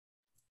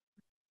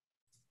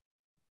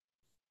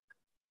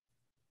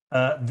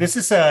This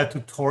is a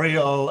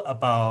tutorial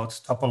about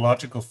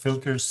topological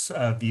filters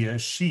via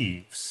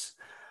Sheaves.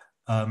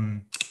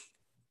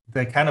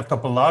 The kind of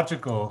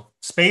topological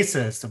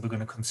spaces that we're going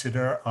to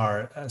consider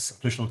are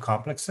simplicial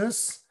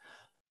complexes.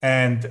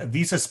 And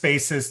these are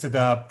spaces that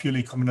are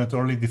purely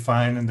combinatorially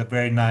defined and they're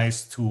very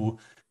nice to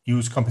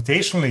use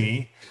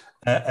computationally.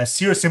 A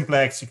zero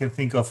simplex you can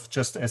think of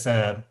just as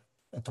a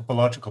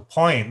topological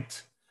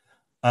point.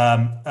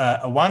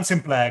 A one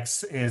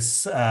simplex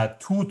is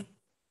two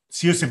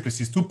zero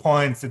simplices, 2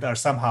 points that are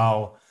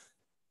somehow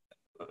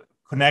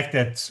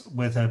connected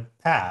with a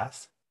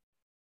path.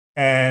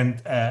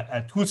 And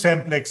a two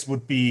simplex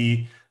would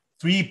be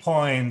 3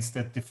 points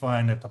that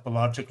define a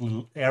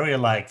topological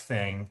area-like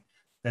thing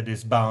that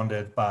is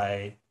bounded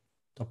by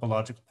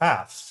topological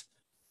paths.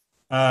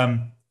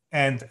 And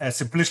a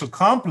simplicial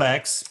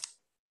complex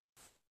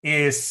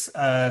is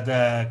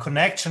the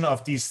connection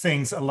of these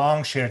things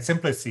along shared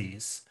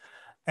simplices.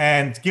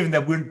 And given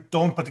that we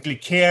don't particularly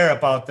care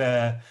about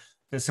the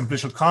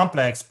simplicial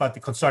complex, but the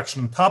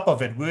construction on top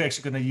of it, we're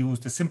actually going to use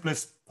the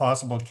simplest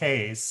possible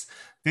case.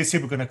 This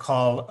here we're going to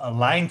call a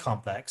line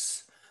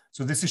complex.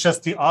 So this is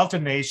just the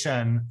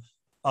alternation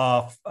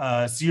of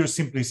zero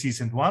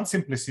simplices and one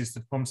simplices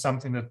that form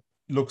something that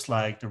looks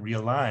like the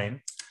real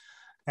line.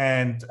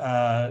 And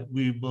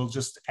we will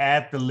just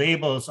add the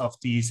labels of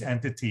these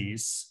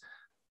entities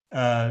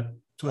to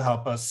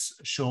help us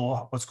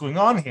show what's going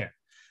on here.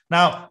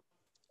 Now,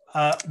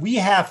 we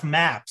have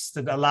maps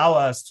that allow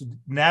us to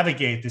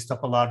navigate this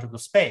topological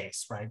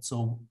space, right?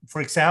 So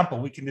for example,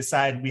 we can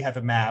decide we have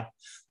a map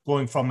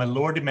going from a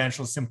lower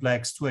dimensional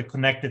simplex to a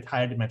connected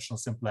higher dimensional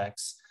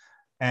simplex.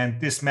 And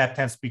this map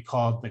tends to be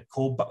called the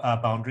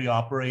co-boundary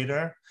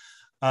operator.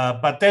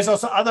 But there's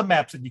also other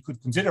maps that you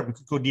could consider. We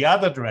could go the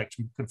other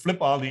direction. We could flip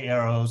all the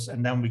arrows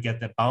and then we get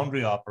the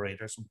boundary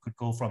operator. So we could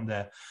go from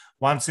the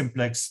one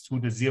simplex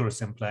to the zero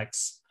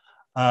simplex.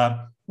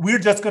 We're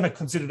just going to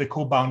consider the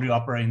co-boundary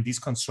operator in these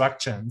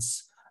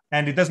constructions.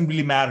 And it doesn't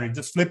really matter. You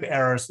just flip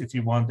arrows if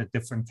you want a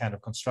different kind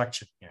of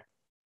construction here.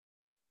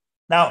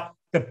 Now,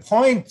 the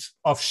point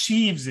of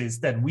Sheaves is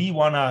that we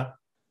want to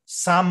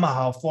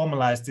somehow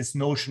formalize this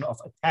notion of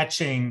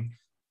attaching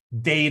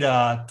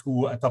data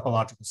to a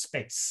topological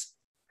space.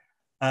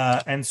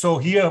 And so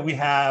here we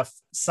have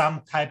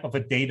some type of a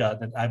data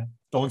that I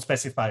don't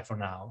specify for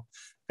now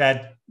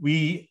that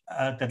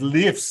that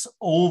lives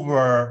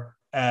over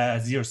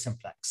zero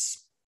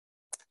simplex.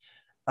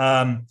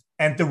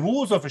 And the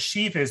rules of a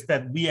sheaf is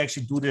that we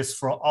actually do this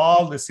for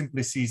all the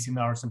simplices in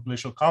our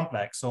simplicial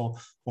complex. So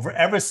over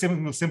every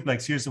single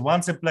simplex, here's the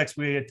one simplex,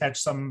 we attach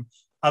some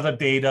other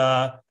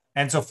data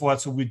and so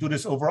forth. So we do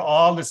this over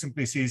all the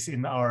simplices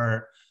in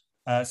our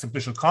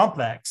simplicial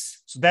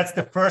complex. So that's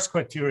the first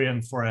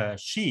criterion for a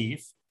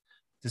sheaf.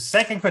 The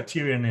second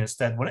criterion is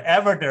that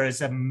whenever there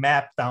is a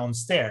map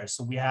downstairs,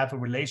 so we have a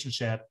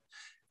relationship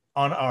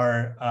on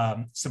our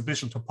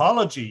simplicial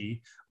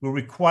topology, we're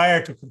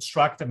required to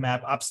construct a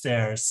map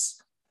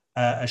upstairs,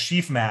 a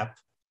sheaf map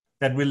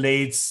that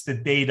relates the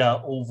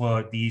data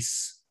over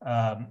these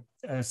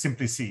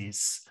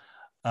simplices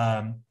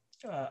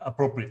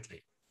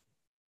appropriately.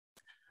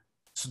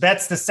 So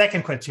that's the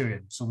second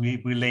criterion. So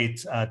we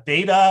relate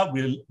data,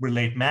 we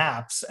relate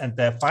maps, and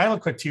the final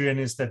criterion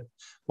is that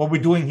what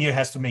we're doing here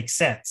has to make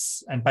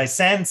sense. And by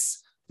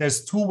sense,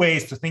 there's two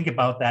ways to think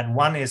about that.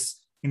 One is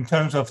in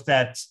terms of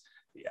that,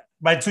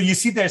 right? So you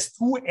see there's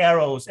two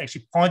arrows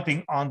actually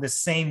pointing on the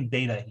same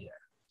data here,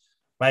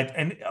 right?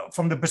 And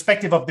from the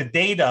perspective of the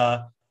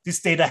data,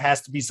 this data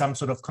has to be some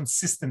sort of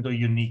consistent or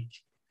unique.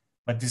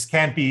 But this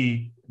can't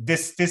be,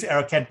 this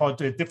arrow can point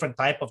to a different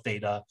type of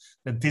data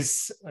than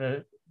this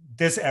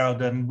arrow,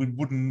 then we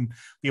wouldn't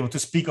be able to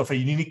speak of a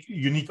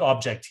unique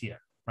object here,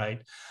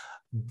 right?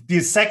 The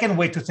second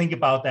way to think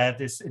about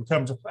that is in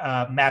terms of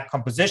map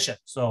composition.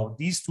 So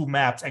these two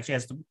maps actually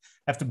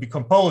have to be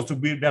composed. So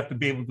we have to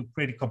be able to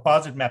create a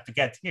composite map to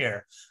get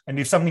here. And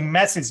if something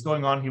messy is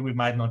going on here, we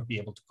might not be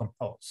able to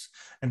compose.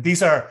 And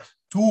these are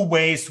two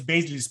ways to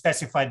basically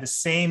specify the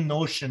same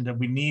notion that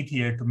we need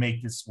here to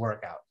make this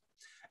work out.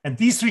 And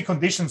these three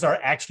conditions are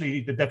actually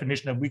the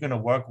definition that we're going to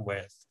work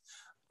with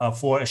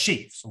for a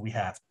sheaf. So we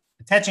have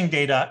attaching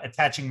data,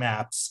 attaching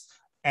maps,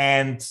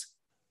 and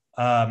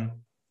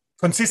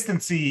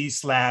consistency /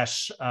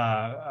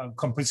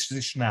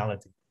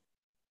 compositionality.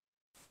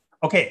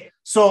 Okay,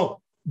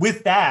 so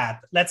with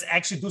that, let's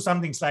actually do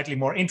something slightly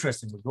more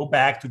interesting. We'll go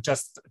back to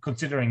just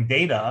considering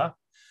data,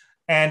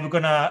 and we're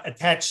going to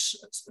attach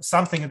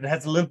something that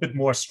has a little bit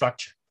more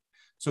structure.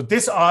 So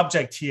this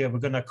object here, we're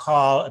going to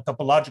call a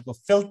topological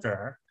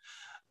filter.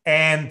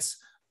 And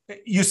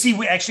you see,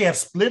 we actually have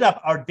split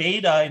up our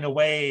data in a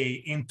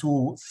way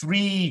into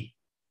three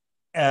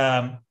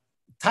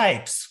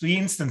types, three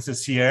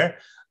instances here,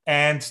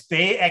 and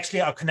they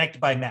actually are connected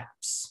by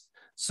maps.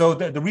 So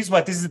the reason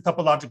why this is a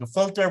topological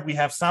filter, we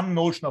have some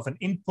notion of an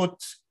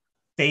input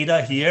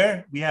data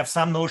here. We have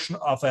some notion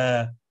of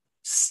a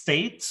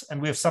state,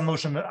 and we have some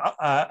notion of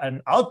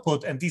an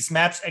output, and these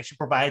maps actually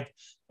provide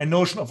a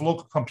notion of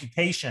local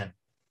computation.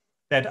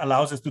 that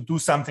allows us to do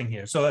something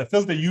here. So a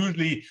filter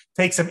usually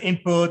takes some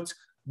input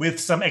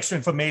with some extra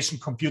information,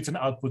 computes an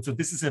output. So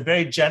this is a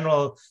very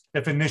general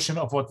definition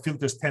of what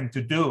filters tend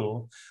to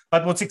do.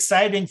 But what's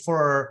exciting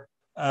for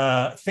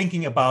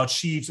thinking about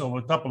sheaves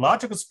over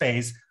topological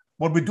space,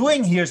 what we're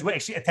doing here is we're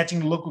actually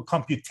attaching local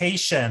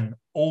computation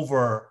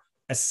over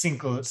a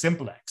single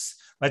simplex.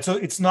 Right? So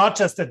it's not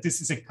just that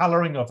this is a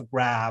coloring of a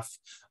graph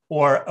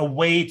or a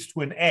weight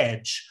to an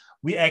edge.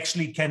 We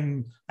actually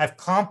can have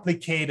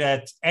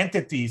complicated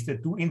entities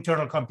that do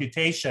internal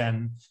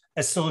computation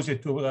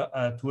associated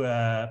to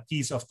a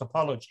piece of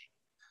topology.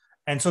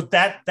 And so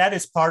that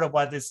is part of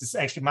why this is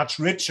actually much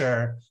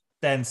richer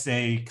than,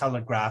 say,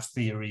 color graph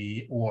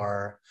theory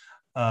or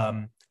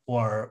edge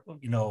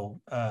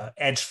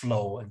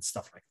flow and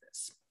stuff like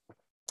this.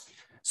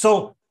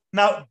 So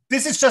now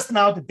this is just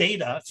now the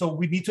data. So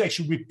we need to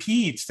actually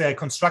repeat the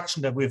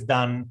construction that we've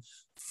done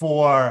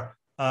for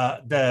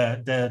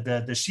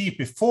the sheaf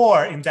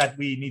before, in that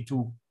we need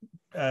to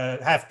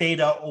have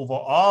data over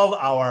all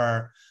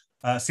our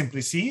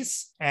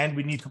simplices, and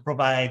we need to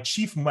provide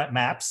sheaf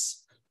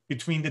maps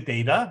between the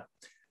data.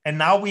 And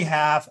now we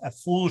have a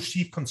full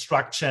sheaf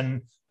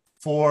construction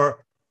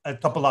for a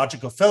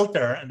topological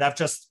filter, and I've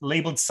just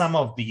labeled some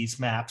of these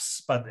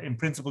maps, but in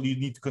principle, you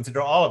need to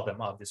consider all of them,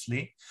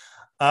 obviously.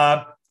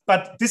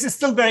 But this is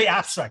still very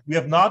abstract. We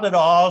have not at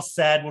all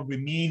said what we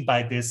mean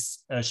by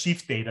this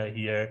sheaf data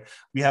here.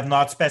 We have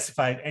not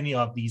specified any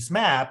of these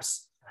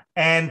maps.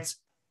 And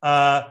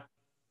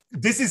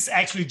this is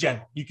actually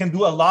general. You can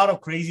do a lot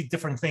of crazy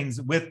different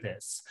things with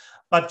this.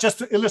 But just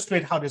to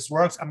illustrate how this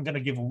works, I'm going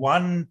to give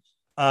one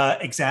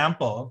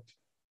example.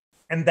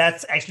 And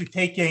that's actually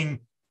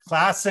taking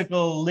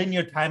classical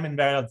linear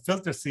time-invariant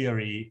filter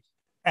theory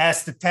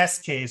as the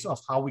test case of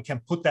how we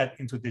can put that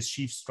into this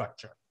sheaf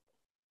structure.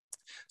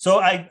 So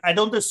I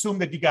don't assume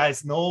that you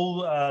guys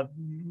know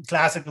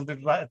classical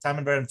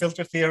time-invariant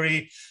filter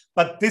theory,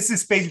 but this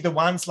is basically the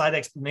one slide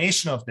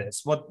explanation of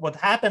this. What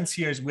happens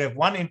here is we have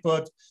one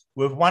input,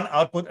 we have one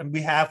output, and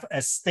we have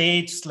a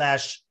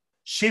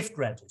state/shift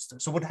register.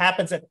 So what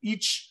happens at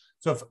each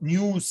sort of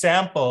new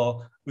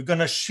sample, we're going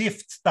to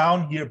shift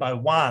down here by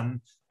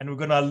one, and we're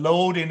going to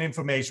load in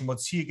information.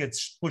 What's here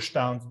gets pushed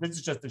down. So this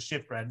is just a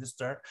shift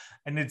register,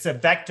 and it's a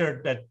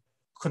vector that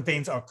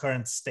contains our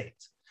current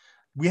state.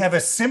 We have a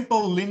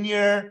simple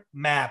linear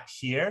map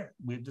here.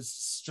 This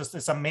is just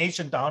a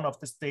summation down of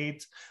the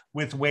state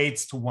with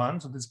weights to one.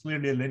 So this is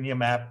clearly a linear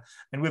map.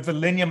 And we have a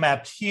linear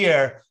map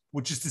here,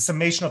 which is the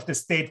summation of the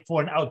state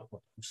for an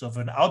output. So for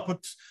an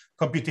output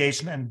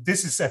computation, and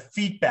this is a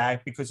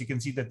feedback because you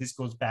can see that this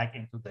goes back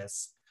into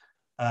this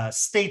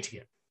state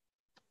here.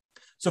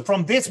 So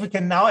from this, we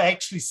can now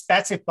actually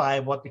specify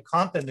what the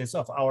content is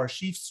of our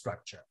sheaf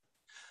structure.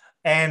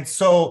 And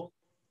so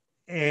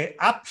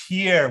up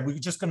here, we're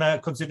just going to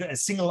consider a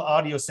single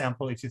audio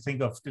sample. If you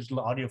think of digital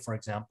audio, for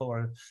example,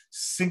 or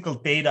single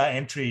data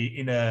entry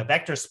in a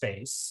vector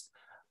space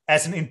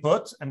as an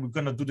input, and we're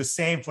going to do the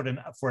same for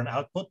an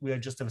output. We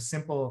just have a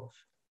simple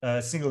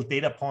single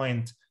data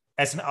point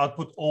as an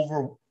output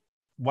over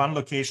one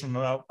location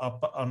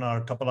on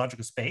our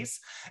topological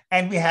space,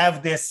 and we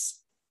have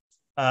this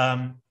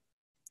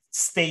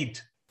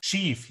state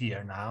sheaf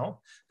here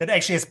now that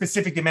actually has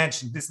specific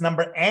dimension. This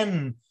number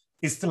n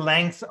is the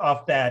length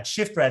of that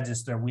shift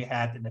register we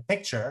had in the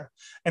picture.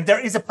 And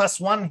there is a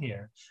 +1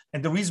 here.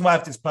 And the reason why I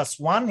have this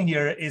 +1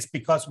 here is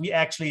because we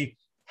actually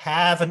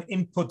have an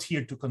input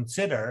here to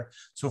consider.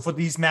 So for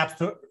these maps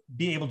to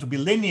be able to be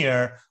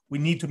linear, we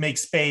need to make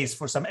space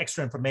for some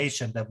extra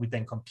information that we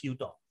then compute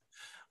on,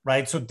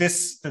 right? So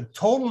the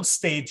total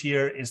state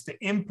here is the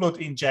input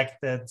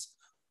injected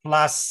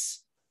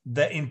plus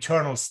the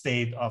internal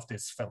state of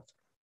this filter.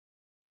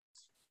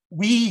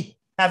 We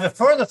have a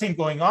further thing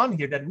going on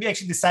here that we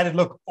actually decided,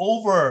 look,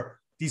 over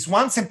these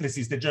one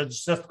simplices, the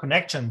just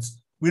connections,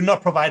 we're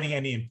not providing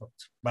any input,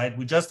 right?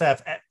 We just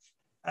have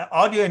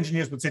audio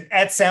engineers would say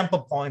at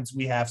sample points,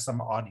 we have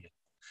some audio.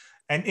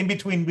 And in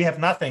between, we have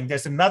nothing.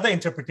 There's another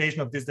interpretation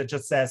of this that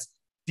just says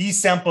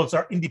these samples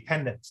are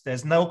independent.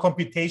 There's no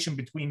computation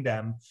between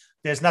them.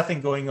 There's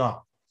nothing going on.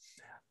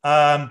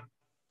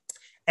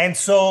 And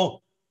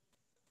so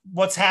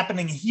what's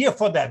happening here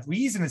for that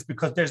reason is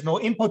because there's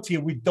no input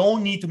here, we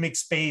don't need to make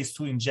space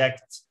to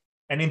inject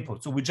an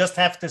input. So we just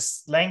have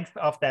this length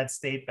of that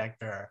state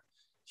vector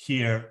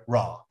here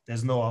raw.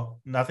 There's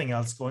nothing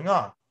else going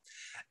on.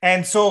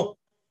 And so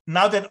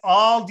now that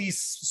all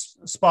these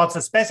spots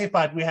are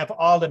specified, we have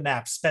all the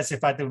maps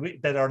specified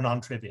that are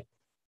non-trivial,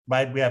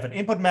 right? We have an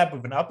input map, we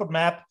have an output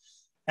map,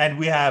 and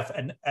we have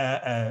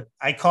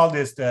I call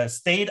this the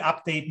state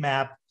update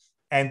map,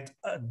 and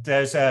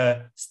there's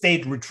a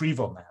state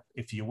retrieval map,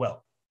 if you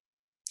will.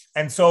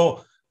 And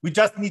so we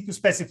just need to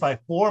specify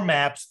 4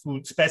 maps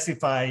to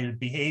specify the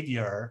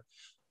behavior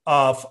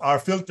of our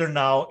filter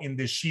now in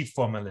this sheaf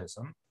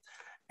formalism.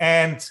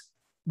 And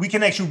we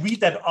can actually read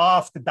that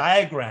off the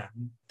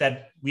diagram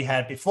that we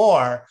had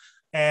before.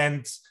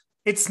 And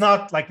it's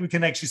not like we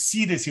can actually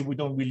see this here. We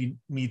don't really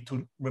need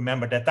to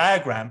remember that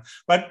diagram.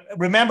 But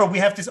remember, we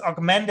have this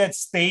augmented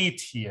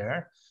state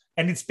here.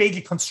 and it's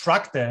basically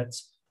constructed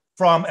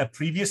from a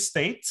previous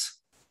state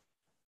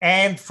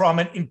and from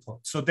an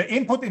input. So the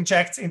input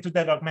injects into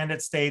that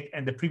augmented state,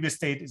 and the previous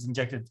state is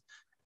injected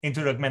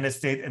into the augmented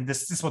state. And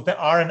this is what the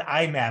R and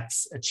I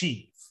maps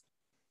achieve,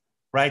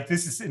 right?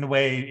 This is, in a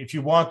way, if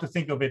you want to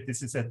think of it,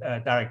 this is a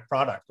direct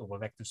product over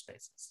vector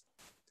spaces.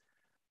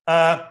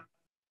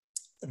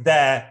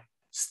 The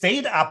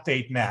state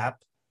update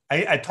map,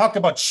 I talked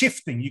about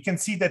shifting. You can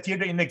see that here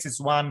the index is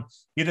 1,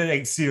 here the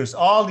index is 0. So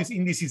all these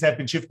indices have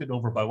been shifted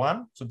over by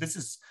 1. So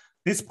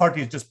this part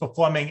is just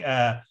performing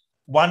a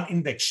 1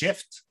 index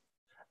shift.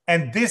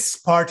 And this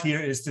part here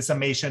is the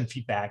summation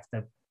feedback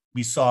that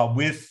we saw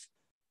with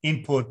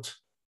input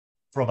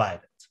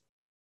provided.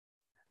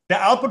 The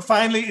output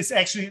finally is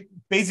actually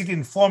basically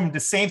informing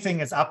the same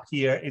thing as up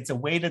here. It's a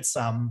weighted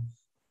sum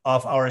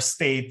of our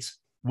state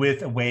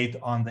with a weight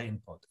on the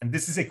input. And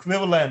this is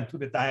equivalent to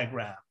the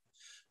diagram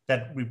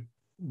that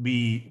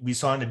we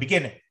saw in the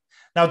beginning.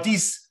 Now,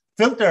 these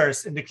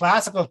filters in the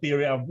classical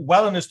theory are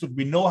well understood.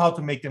 We know how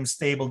to make them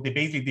stable. They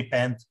basically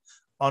depend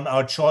on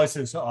our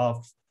choices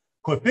of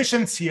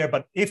coefficients here.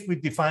 But if we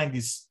define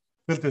these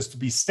filters to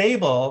be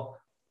stable,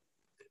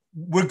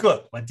 we're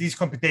good. But these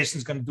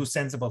computations are going to do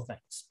sensible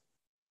things.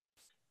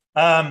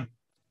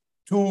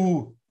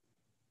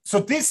 So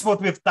this,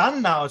 what we've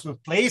done now is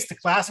we've placed the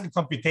classical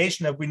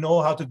computation that we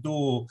know how to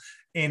do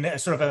in a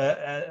sort of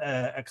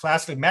a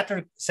classical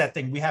metric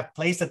setting. We have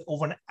placed it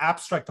over an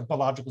abstract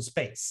topological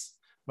space,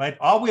 right?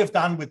 All we have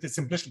done with the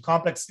simplicial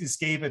complex is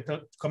gave it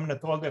a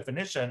combinatorial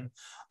definition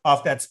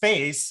of that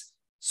space.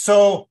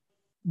 So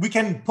we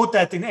can put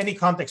that in any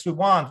context we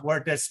want where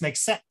this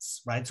makes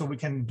sense, right? So we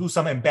can do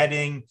some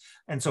embedding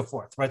and so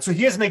forth, right? So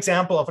here's an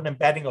example of an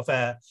embedding of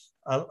a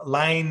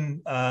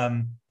line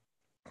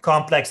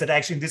complex that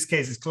actually in this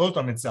case is closed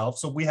on itself.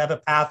 So we have a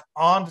path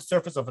on the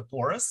surface of a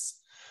torus,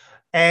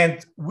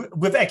 and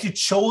we've actually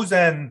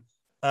chosen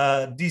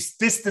these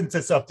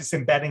distances of these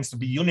embeddings to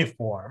be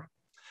uniform.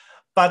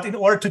 But in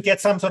order to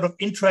get some sort of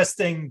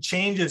interesting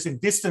changes in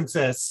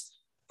distances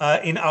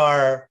in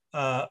our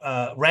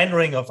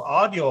rendering of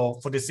audio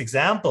for this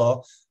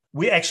example,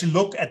 we actually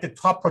look at the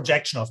top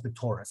projection of the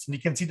torus. And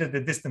you can see that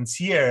the distance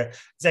here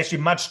is actually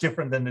much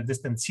different than the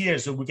distance here.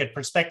 So we get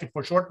perspective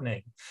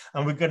foreshortening.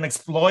 And we're going to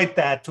exploit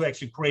that to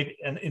actually create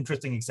an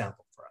interesting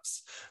example for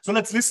us. So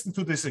let's listen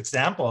to this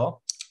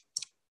example.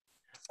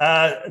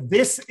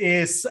 This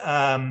is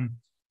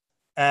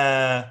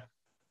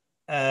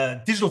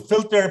digital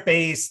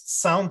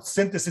filter-based sound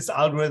synthesis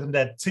algorithm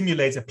that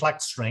simulates a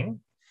plucked string.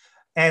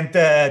 And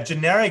the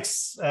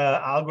generics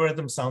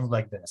algorithm sounds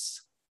like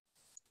this.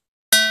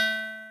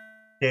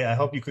 Okay, I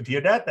hope you could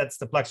hear that. That's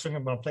the plucked string.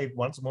 I'm going to play it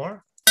once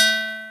more.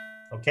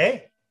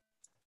 Okay.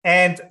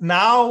 And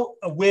now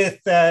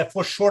with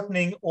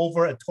foreshortening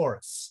over a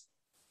torus.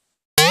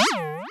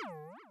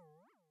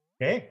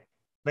 Okay,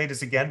 play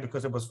this again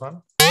because it was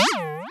fun.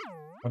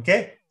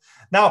 Okay.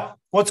 Now,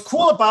 what's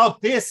cool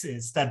about this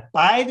is that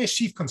by the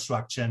sheaf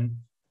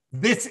construction,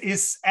 this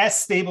is as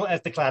stable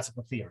as the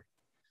classical theory.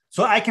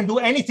 So I can do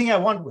anything I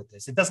want with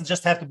this. It doesn't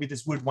just have to be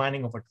this weird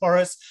winding over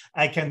torus.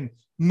 I can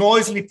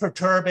noisily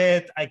perturb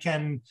it. I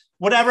can,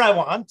 whatever I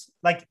want.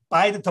 Like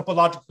by the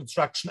topological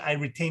construction, I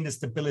retain the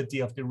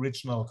stability of the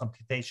original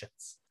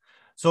computations.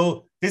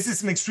 So this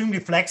is an extremely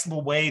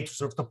flexible way to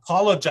sort of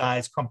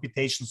topologize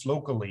computations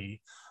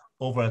locally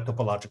over a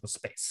topological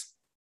space.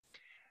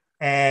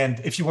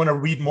 And if you want to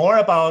read more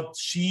about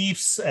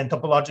sheaves and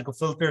topological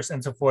filters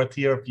and so forth,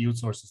 here are a few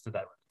sources to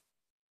that.